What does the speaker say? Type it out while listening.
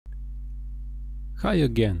Hi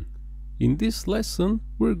again. In this lesson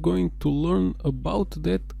we're going to learn about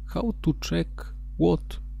how to check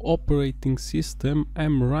what operating system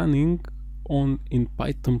I'm running on in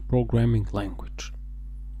Python programming language.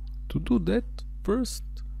 To do that, first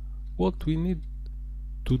what we need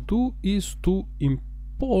to do is to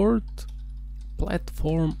import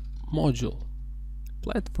platform module.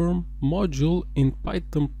 Platform module in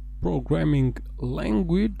Python programming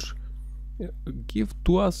language give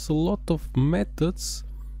to us a lot of methods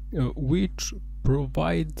which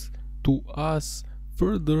provide to us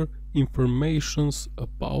further informations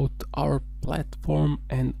about our platform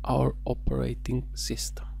and our operating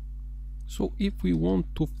system. So if we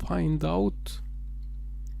want to find out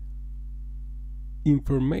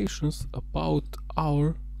informations about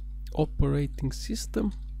our operating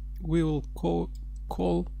system, we will call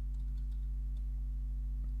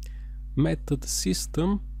method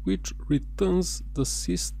system, which returns the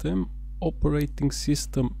system operating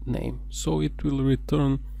system name. So it will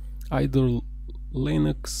return either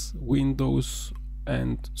Linux, Windows,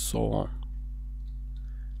 and so on.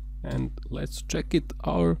 And let's check it.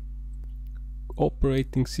 Our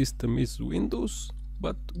operating system is Windows,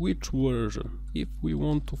 but which version? If we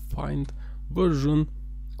want to find version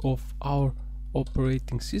of our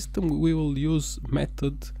operating system, we will use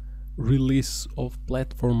method release of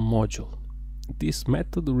platform module. This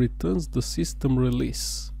method returns the system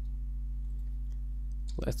release.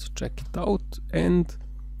 Let's check it out, and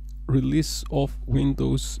release of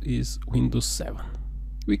Windows is Windows 7.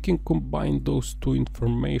 We can combine those two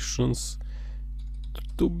informations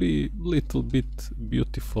to be a little bit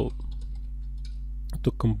beautiful,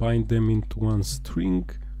 to combine them into one string.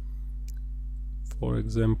 For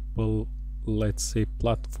example, let's say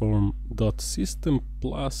platform.system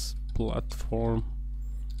plus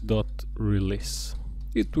platform.release.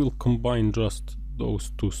 It will combine just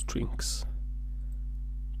those two strings.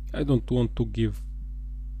 I don't want to give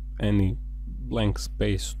any blank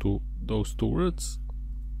space to those two words,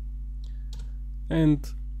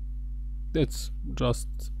 and that's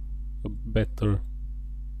just a better,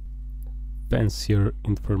 fancier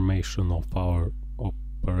information of our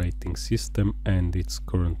operating system and its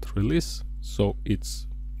current release. So it's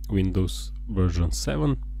Windows version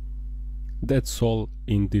 7. That's all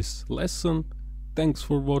in this lesson. Thanks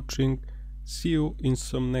for watching. See you in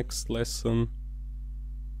some next lesson.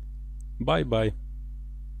 Bye bye.